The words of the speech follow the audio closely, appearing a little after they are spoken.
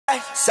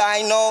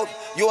Side note,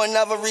 you will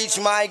never reach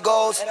my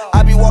goals.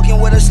 I be walking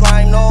with a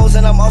slime nose,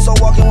 and I'm also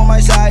walking with my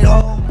side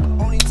hoe.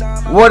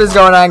 What is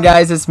going on,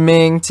 guys? It's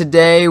Ming.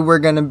 Today we're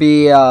gonna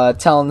be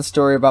telling the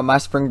story about my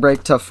spring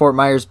break to Fort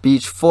Myers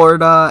Beach,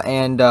 Florida,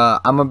 and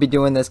I'm gonna be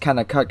doing this kind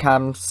of cut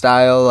cam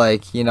style,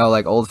 like, you know,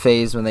 like old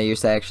phase when they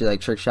used to actually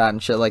like trick shot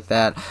and shit like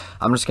that.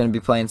 I'm just gonna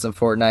be playing some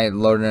Fortnite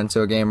and loading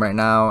into a game right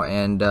now,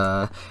 and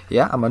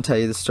yeah, I'm gonna tell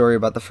you the story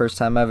about the first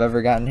time I've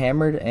ever gotten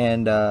hammered,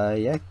 and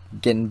yeah,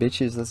 getting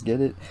bitches. Let's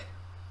get it.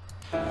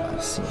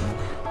 Let's see.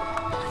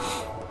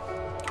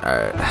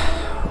 Alright,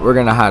 we're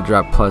gonna hot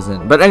drop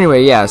Pleasant. But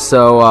anyway, yeah,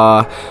 so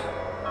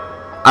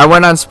I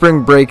went on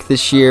spring break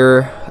this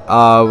year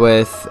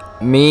with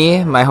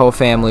me, my whole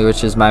family,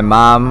 which is my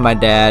mom, my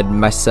dad,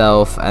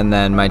 myself, and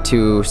then my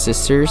two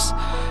sisters.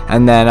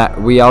 And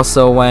then we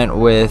also went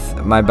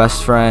with my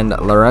best friend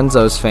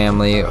Lorenzo's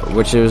family,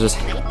 which was just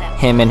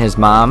him and his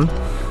mom.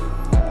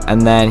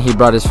 And then he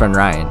brought his friend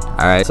Ryan.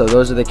 Alright, so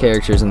those are the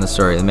characters in the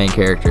story, the main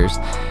characters.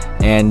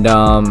 And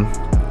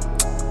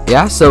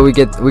yeah, so we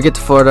get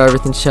to Florida,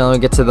 everything's chilling, we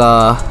get to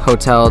the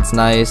hotel, it's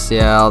nice,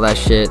 yeah, all that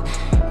shit.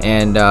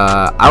 And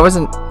I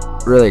wasn't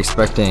really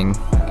expecting to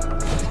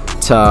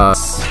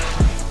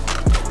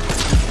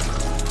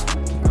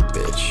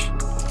bitch.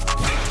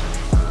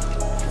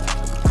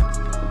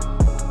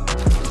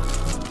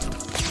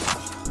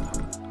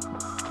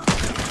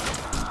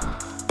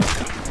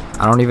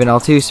 I don't even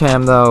L2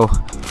 spam though.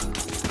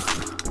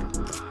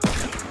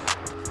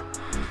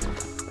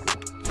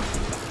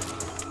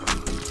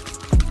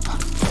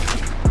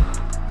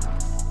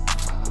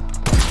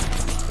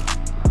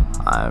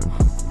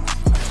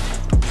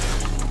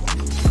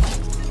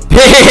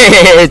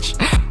 Bitch.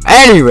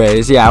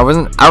 Anyways, yeah, I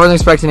wasn't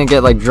expecting to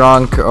get like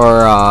drunk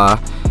or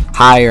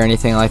high or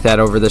anything like that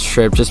over this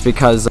trip, just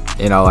because,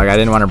 you know, like I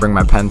didn't want to bring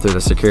my pen through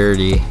the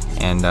security,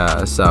 and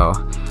so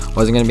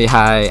wasn't gonna be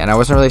high, and I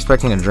wasn't really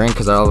expecting to drink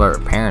because all of our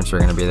parents were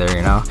gonna be there,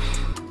 you know.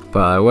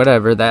 But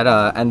whatever,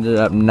 that ended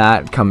up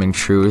not coming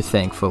true,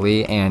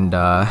 thankfully, and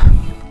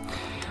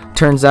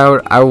turns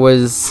out I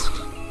was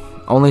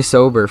only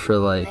sober for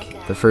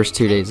like the first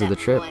 2 days of the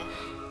trip.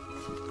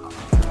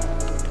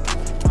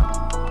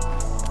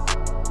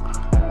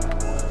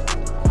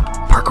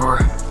 Parkour.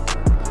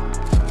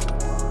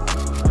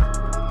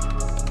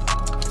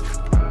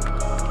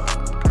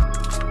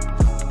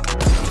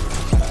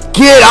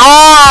 Get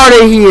out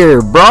of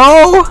here,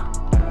 bro!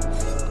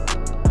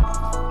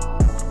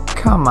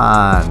 Come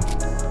on.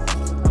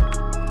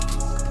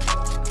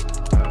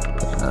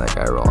 There's another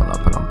guy rolling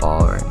up in a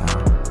ball right now.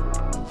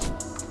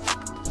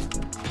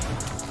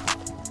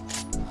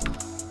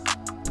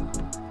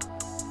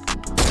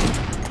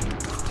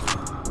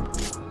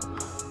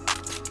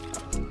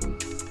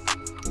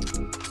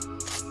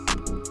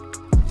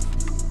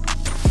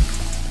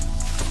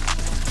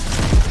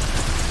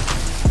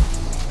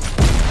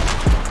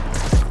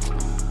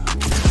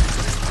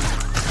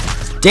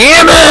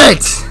 Damn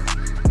it!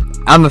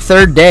 On the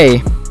third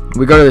day,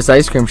 we go to this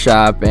ice cream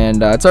shop,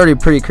 and it's already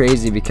pretty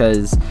crazy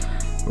because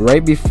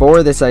right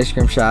before this ice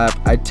cream shop,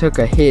 I took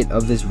a hit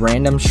of this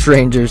random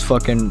stranger's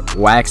fucking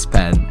wax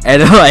pen,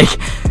 and like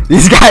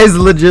these guys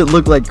legit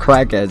look like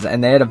crackheads,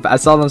 and they had I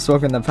saw them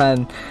smoking the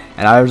pen,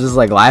 and I was just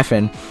like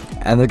laughing,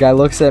 and the guy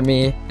looks at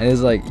me and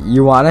is like,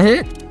 "You want a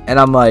hit?" And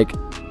I'm like,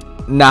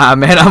 "Nah,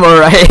 man, I'm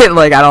alright."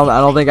 Like I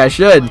don't think I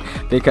should,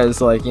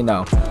 because, like, you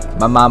know,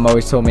 my mom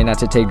always told me not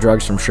to take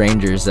drugs from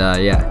strangers.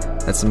 Yeah,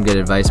 that's some good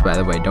advice, by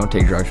the way. Don't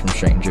take drugs from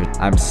strangers.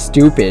 I'm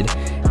stupid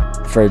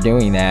for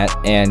doing that,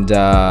 and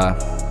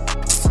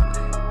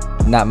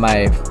not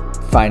my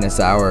finest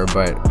hour,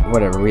 but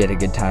whatever. We had a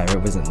good time. It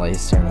wasn't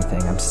laced or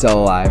anything. I'm still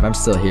alive. I'm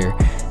still here.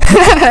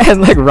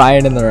 And like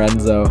Ryan and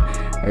Lorenzo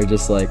are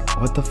just like,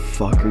 "What the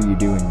fuck are you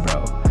doing,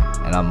 bro?"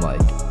 And I'm like,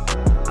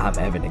 "I'm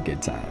having a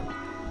good time."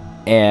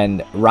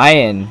 And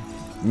Ryan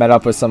met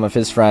up with some of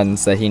his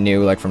friends that he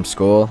knew, like, from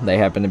school. They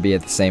happened to be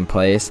at the same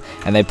place,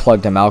 and they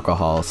plugged him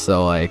alcohol,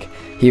 so like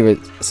he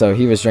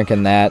was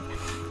drinking that,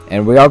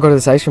 and we all go to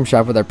this ice cream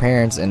shop with our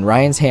parents, and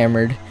Ryan's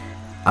hammered,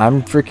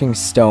 I'm freaking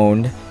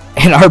stoned,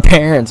 and our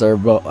parents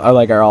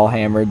are all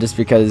hammered, just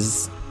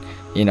because,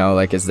 you know,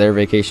 like, it's their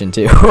vacation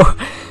too.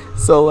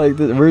 So like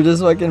we're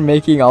just fucking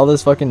making all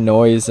this fucking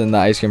noise in the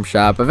ice cream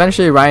shop.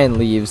 Eventually Ryan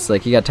leaves,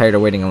 like he got tired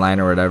of waiting in line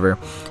or whatever,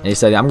 and he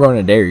said, "I'm going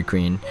to Dairy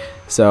Queen."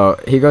 So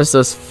he goes to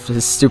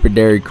his stupid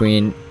Dairy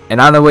Queen,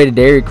 and on the way to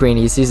Dairy Queen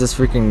he sees this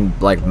freaking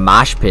like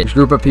mosh pit,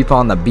 group of people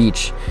on the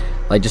beach,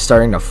 like just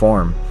starting to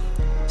form.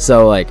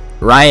 So like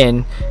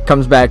Ryan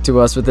comes back to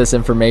us with this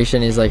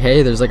information. He's like,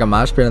 "Hey, there's like a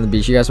mosh pit on the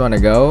beach, you guys want to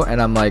go?"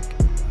 And I'm like,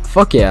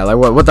 "Fuck yeah, like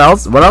what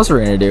else are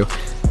we gonna do?"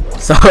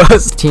 So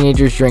it's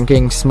teenagers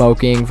drinking,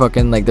 smoking,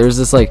 fucking, like, there's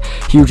this like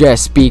huge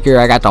ass speaker.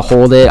 I got to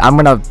hold it. I'm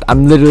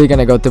literally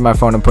gonna go through my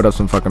phone and put up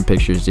some fucking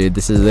pictures, dude.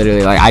 This is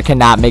literally, like, I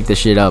cannot make this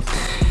shit up.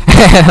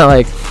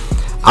 Like,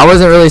 I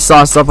wasn't really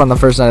sauced up on the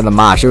first night of the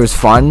mosh. It was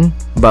fun,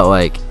 but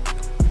like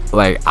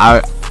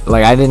I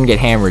didn't get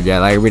hammered yet.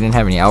 Like, we didn't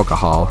have any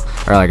alcohol,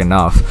 or like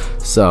enough.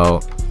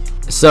 So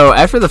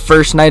after the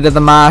first night of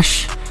the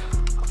mosh,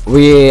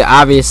 we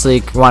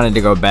obviously wanted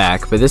to go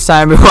back, but this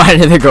time we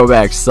wanted to go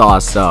back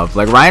sauced up.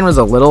 Like, Ryan was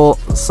a little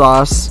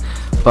sauce,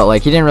 but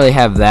like he didn't really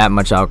have that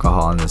much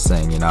alcohol in this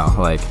thing, you know,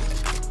 like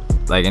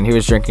and he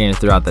was drinking it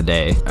throughout the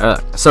day.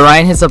 So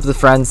Ryan hits up the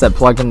friends that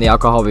plugged in the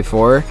alcohol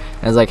before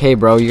and is like, hey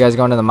bro, you guys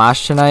going to the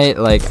mosh tonight?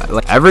 Like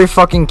every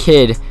fucking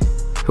kid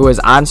who was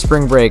on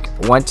spring break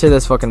went to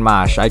this fucking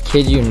mosh. I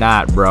kid you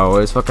not, bro. It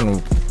was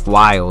fucking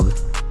wild.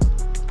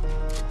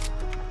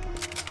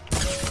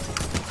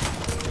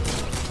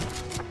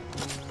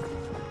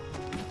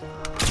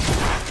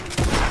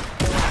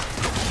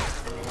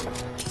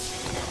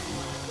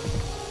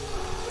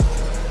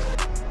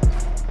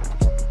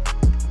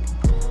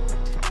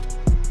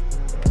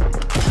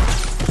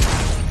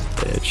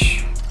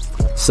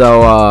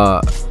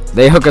 So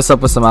they hook us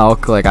up with some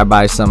elk. Like, I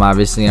buy some,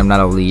 obviously I'm not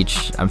a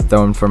leech, I'm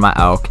throwing for my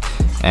elk.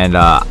 And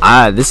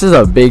this is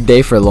a big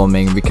day for Lil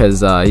Ming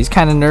because he's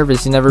kind of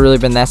nervous. He's never really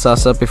been that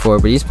sauced up before,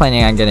 but he's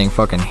planning on getting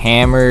fucking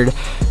hammered,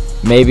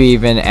 maybe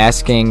even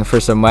asking for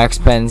some wax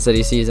pens that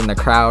he sees in the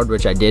crowd,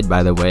 which I did,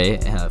 by the way.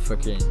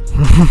 Fucking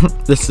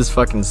this is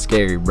fucking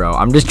scary, bro.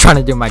 I'm just trying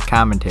to do my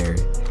commentary.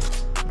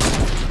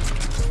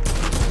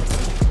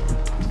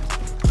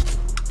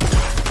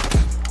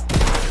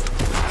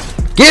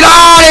 Get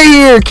out of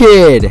here,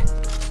 kid!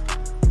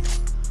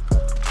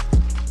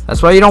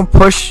 That's why you don't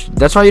push.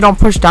 That's why you don't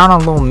push down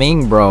on Lil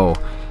Ming, bro.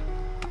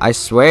 I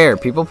swear,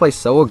 people play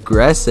so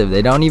aggressive.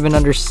 They don't even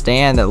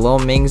understand that Lil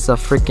Ming's a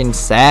freaking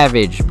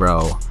savage,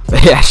 bro.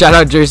 But yeah, shout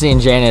out Jersey and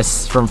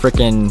Janice from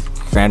freaking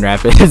Grand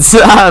Rapids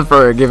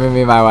for giving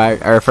me my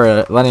wax, or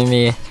for letting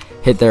me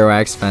hit their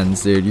wax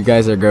pens, dude. You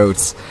guys are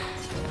goats.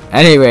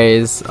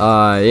 Anyways,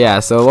 yeah.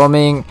 So Lil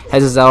Ming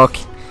has his elk.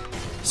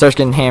 Starts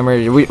getting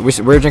hammered. We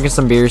were drinking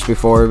some beers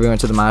before we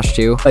went to the mosh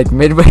too. Like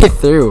midway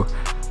through,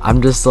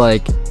 I'm just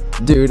like,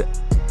 dude,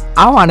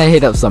 I want to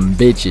hit up some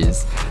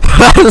bitches.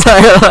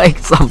 Like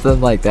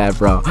something like that,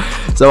 bro.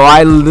 So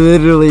I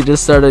literally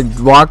just started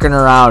walking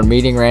around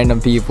meeting random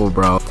people,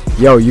 bro.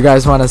 Yo, you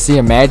guys want to see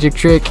a magic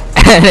trick?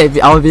 And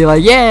I'll be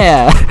like,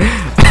 yeah.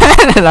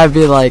 And I'd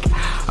be like,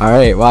 all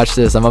right, watch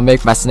this. I'm gonna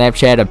make my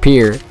Snapchat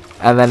appear.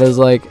 And then it was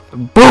like,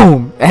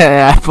 boom.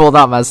 And I pulled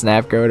out my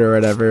snap code or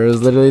whatever. It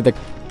was literally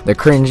the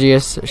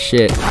cringiest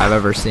shit I've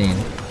ever seen.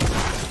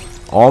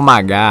 Oh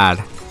my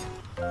god,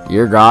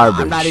 you're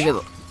garbage.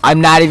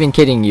 I'm not even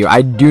kidding you.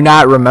 I do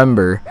not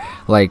remember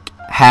like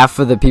half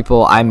of the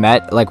people I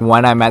met, like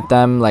when I met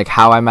them, like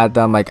how I met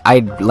them, like I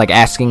like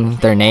asking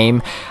their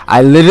name.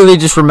 I literally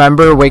just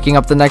remember waking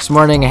up the next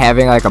morning and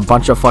having like a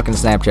bunch of fucking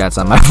Snapchats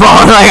on my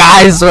phone. Like,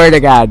 I swear to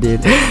god,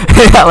 dude.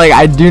 Like,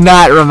 I do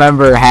not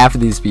remember half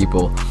of these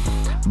people,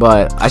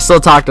 but I still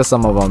talk to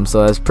some of them,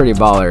 so that's pretty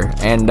baller.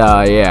 And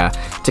yeah,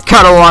 to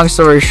cut a long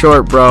story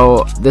short,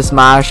 bro, this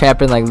mosh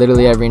happened like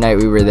literally every night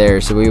we were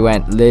there. So we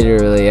went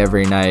literally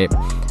every night,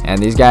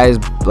 and these guys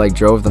like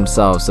drove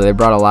themselves, so they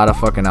brought a lot of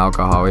fucking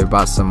alcohol. We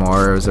bought some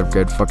more. It was a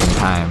good fucking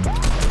time.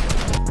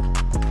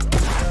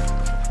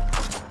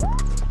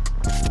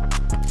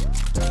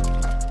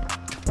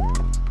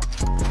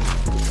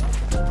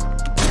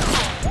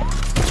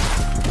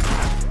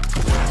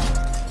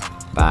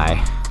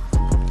 Bye.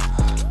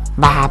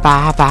 Bye,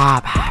 bye,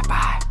 bye, bye,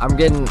 bye. I'm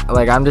getting,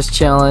 like, I'm just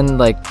chilling,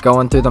 like,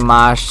 going through the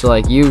mosh,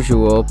 like,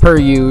 usual, per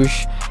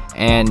usual,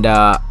 and,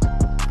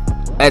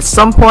 at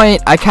some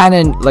point, I kind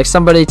of, like,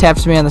 somebody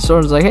taps me on the shoulder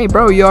and is like, hey,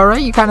 bro, you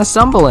alright? You kind of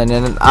stumbling,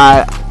 and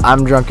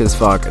I'm drunk as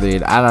fuck,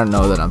 dude. I don't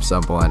know that I'm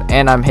stumbling,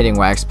 and I'm hitting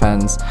wax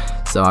pens,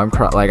 so I'm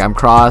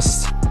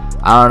crossed.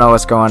 I don't know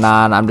what's going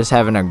on. I'm just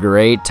having a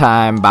great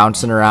time,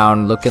 bouncing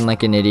around, looking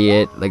like an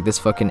idiot, like this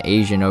fucking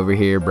Asian over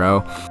here,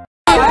 bro.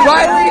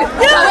 Riley?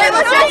 Wait,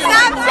 what's your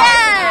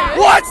Snapchat?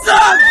 What's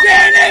up,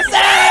 Genesis?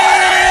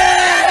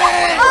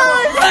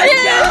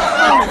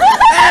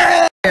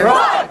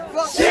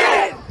 Oh,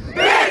 shit,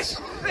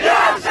 bitch!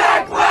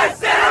 Snapchat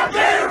quest and I'm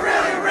getting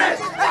really rich!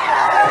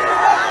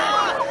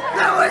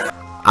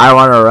 I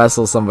want to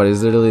wrestle somebody.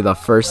 It's literally the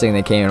first thing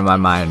that came into my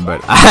mind,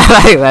 but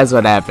like, that's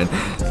what happened.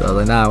 So I was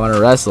like, nah, I want to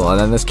wrestle. And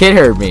then this kid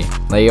heard me.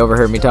 Like, he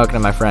overheard me talking to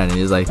my friend, and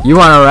he's like, you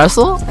want to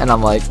wrestle? And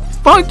I'm like,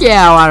 fuck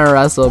yeah, I want to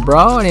wrestle,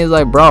 bro. And he's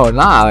like, bro,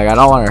 nah, like, I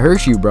don't want to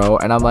hurt you, bro.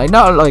 And I'm like,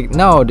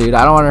 no, dude,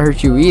 I don't want to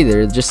hurt you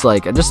either. Just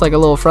like a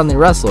little friendly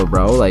wrestle,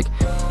 bro. Like,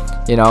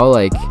 you know,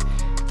 like,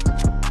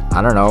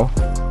 I don't know,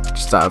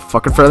 just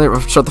fucking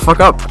friendly. Shut the fuck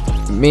up.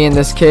 Me and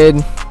this kid,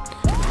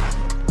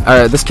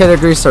 this kid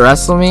agrees to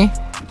wrestle me.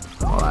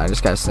 Hold on, I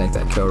just gotta snake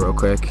that kill real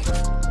quick,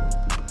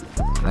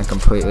 and I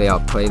completely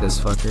outplay this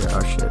fucker.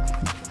 Oh shit.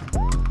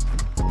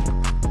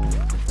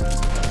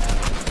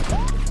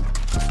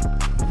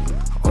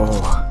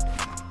 Oh,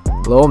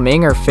 Lil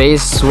Ming or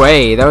phase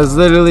sway. That was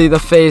literally the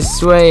phase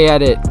sway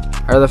edit,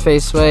 or the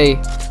phase sway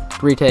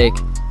retake.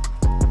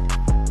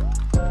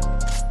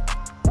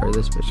 Where'd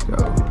this bitch go?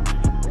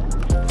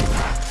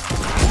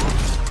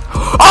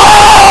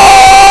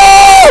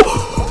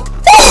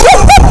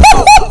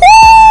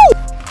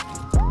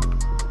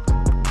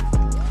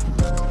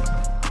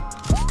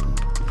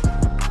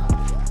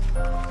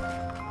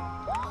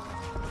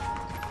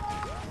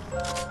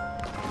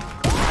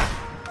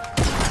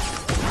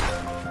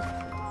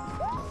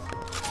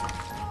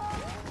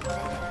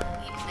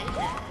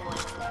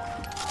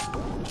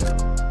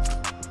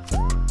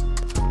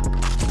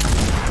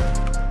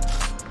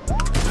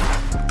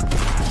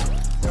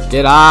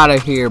 Get out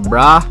of here,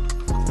 bruh.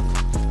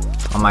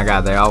 Oh my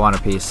god, they all want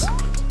a piece.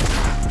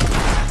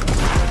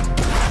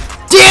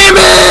 Damn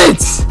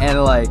it!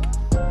 And like,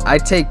 I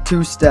take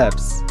 2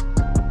 steps.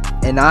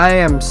 And I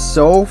am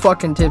so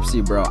fucking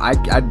tipsy, bro. I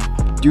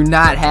do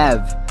not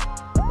have,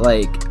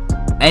 like,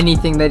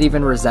 anything that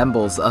even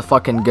resembles a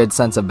fucking good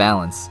sense of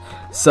balance.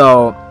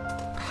 So,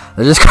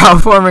 they're just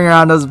crowd forming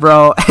around us,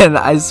 bro. And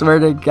I swear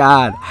to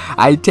God,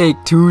 I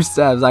take 2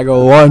 steps. I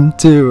go 1,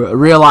 2.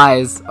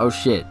 Realize, oh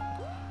shit.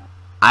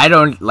 I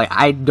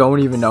don't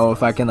even know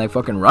if I can, like,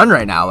 fucking run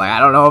right now. Like, I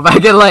don't know if I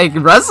can, like,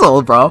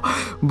 wrestle, bro.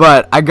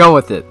 But I go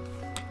with it.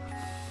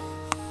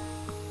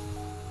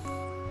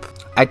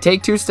 I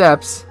take 2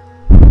 steps.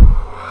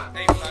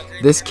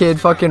 This kid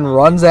fucking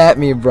runs at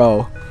me,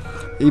 bro.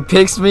 He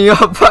picks me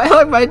up by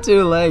like my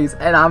 2 legs,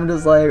 and I'm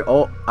just like,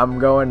 oh, I'm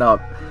going up.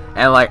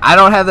 And like, I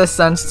don't have the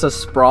sense to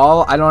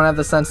sprawl. I don't have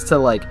the sense to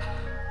like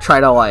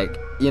try to like,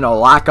 you know,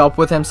 lock up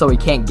with him so he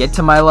can't get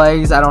to my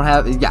legs. I don't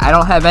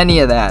have any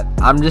of that.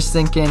 I'm just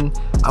thinking,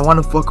 I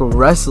want to fucking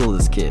wrestle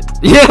this kid.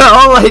 You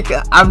know, like,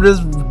 I'm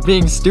just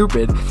being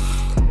stupid.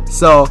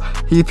 So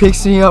he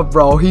picks me up,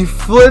 bro. He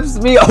flips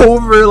me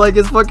over like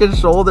his fucking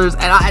shoulders,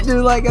 and I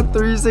do like a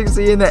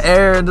 360 in the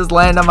air and just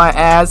land on my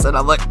ass, and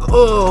I'm like,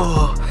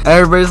 oh.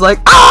 Everybody's like,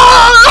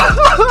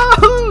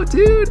 oh,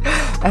 dude.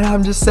 And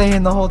I'm just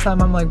saying the whole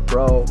time, I'm like,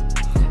 bro,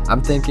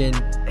 I'm thinking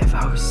if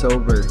I was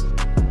sober,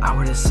 I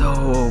would have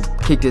so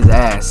kicked his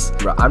ass.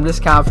 Bro, I'm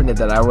just confident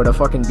that I would have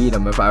fucking beat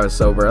him if I was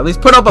sober. At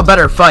least put up a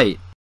better fight.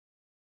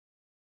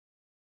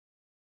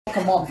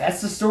 Come on,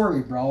 that's the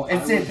story, bro.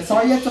 It's it. That's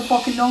all you have to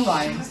fucking know,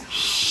 Ryan. I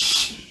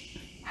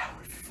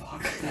would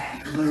fuck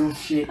that little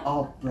shit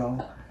up,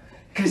 bro.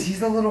 Cause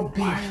he's a little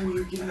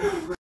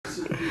bitch.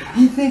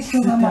 He thinks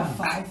because I'm a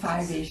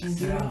 5'5" Asian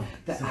dude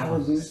that I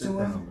would lose to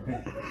him.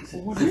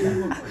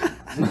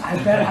 I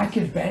bet I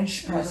could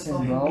bench press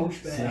him, bro.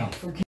 He's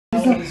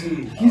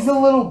a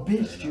little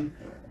bitch, dude.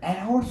 And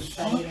I would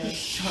fucking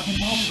shut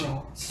him up,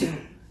 bro. Stop.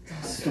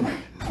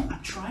 I'm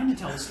trying to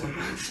tell a story,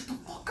 but shut the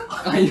fuck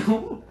up. I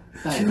know.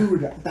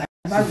 Dude, am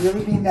I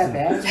really being that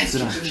bad?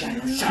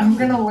 I'm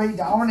gonna lay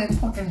down and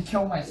fucking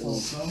kill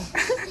myself,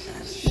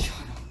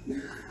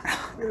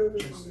 bro.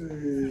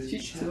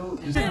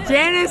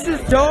 Janice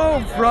is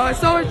dope, bro.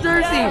 So is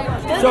Jersey.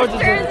 So is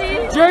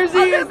Jersey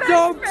is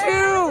dope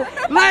too.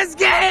 Let's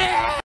get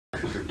it.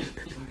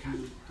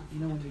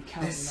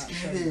 Let's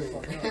get it.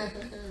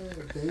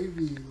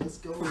 Baby, let's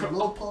go.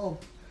 Low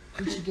pump.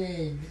 Gucci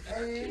gang.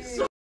 Hey.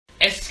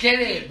 Let's get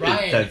it,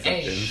 Ryan.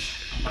 Hey.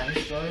 My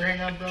story right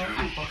now, bro.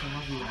 I fucking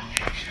love you,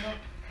 Ryan.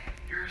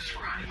 You're a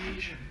scrawny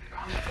Asian.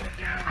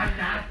 I'm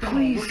not.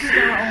 Please stop.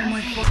 Oh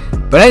my fuck.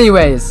 But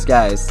anyways,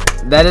 guys,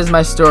 that is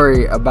my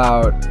story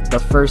about the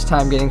first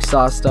time getting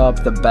sauced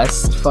up, the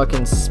best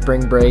fucking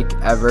spring break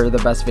ever, the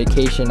best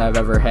vacation I've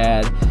ever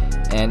had,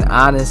 and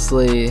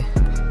honestly,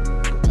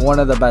 one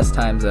of the best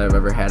times I've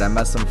ever had. I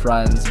met some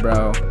friends,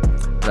 bro.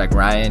 Like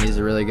Ryan, he's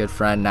a really good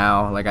friend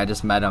now. Like, I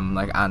just met him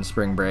like on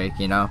spring break,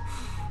 you know,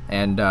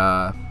 and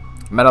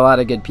met a lot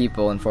of good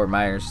people in Fort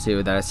Myers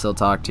too that I still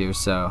talk to.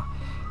 So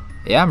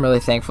yeah, I'm really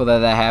thankful that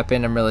that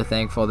happened. I'm really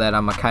thankful that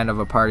I'm a kind of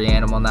a party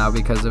animal now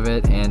because of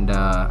it. And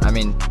I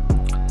mean,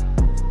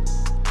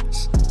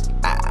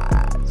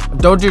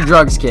 don't do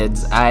drugs,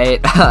 kids.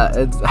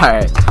 It's all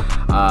right.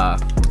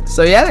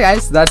 So yeah,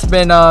 guys, that's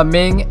been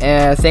Ming.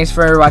 Thanks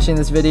for watching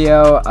this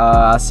video.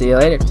 I'll see you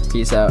later.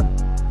 Peace out.